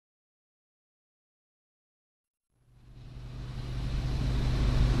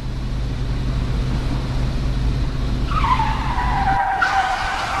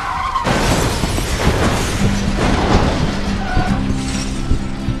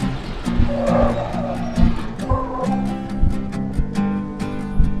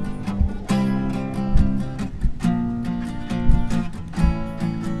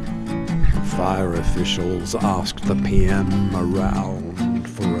officials asked the PM around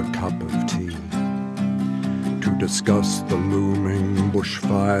for a cup of tea to discuss the looming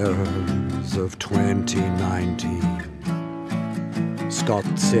bushfires of 2019. Scott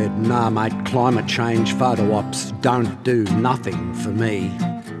said, "Nah, mate, climate change photo ops don't do nothing for me."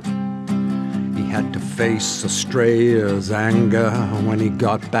 He had to face Australia's anger when he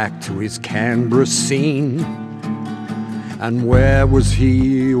got back to his Canberra scene. And where was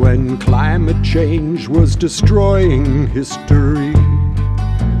he when climate change was destroying history?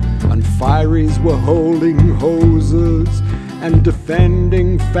 And fireys were holding hoses and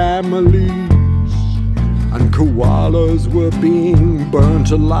defending families, and koalas were being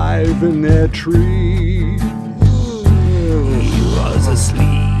burnt alive in their trees. He was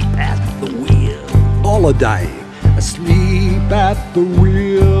asleep at the wheel. Holiday, asleep at the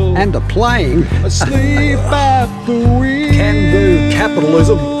wheel. And a plane, asleep at the wheel. Can do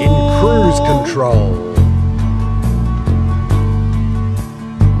capitalism in cruise control.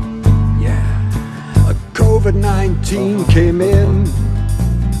 Yeah. COVID-19 came in,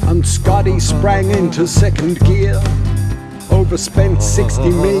 and Scotty sprang into second gear. Overspent 60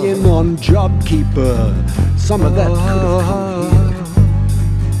 million on JobKeeper. Some of that could have come here.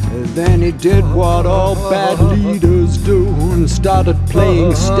 Then he did what all bad leaders do and started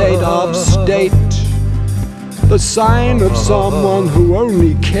playing state of state. The sign of someone who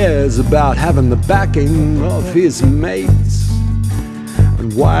only cares about having the backing of his mates.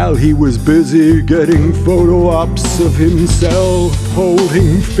 And while he was busy getting photo ops of himself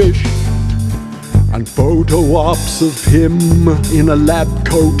holding fish, and photo ops of him in a lab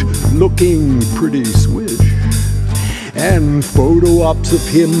coat looking pretty swish, and photo ops of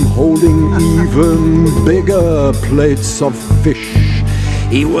him holding even bigger plates of fish,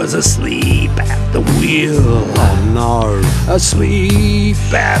 He was asleep at the wheel. oh no, Asleep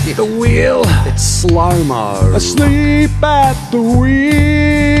at the wheel. it's slow-mo. Asleep at the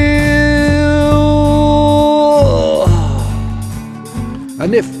wheel.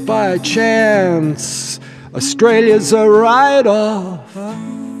 And if by chance Australia's a write-off,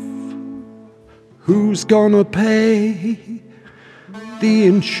 who's gonna pay the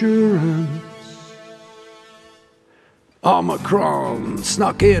insurance? Omicron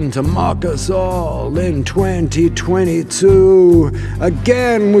snuck in to mock us all in 2022.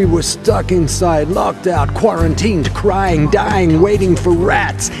 Again, we were stuck inside, locked out, quarantined, crying, dying, waiting for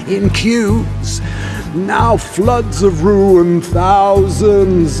rats in queues. Now floods have ruined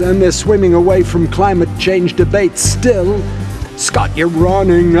thousands, and they're swimming away from climate change debates still. Scott, you're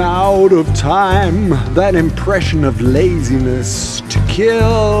running out of time. That impression of laziness to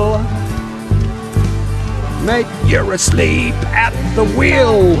kill. Mate, You're asleep at the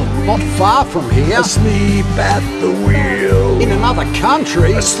wheel. not far from here. Asleep at the wheel. In another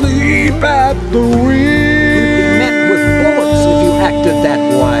country. Asleep at the You'd be met with bullets if you wheel. acted that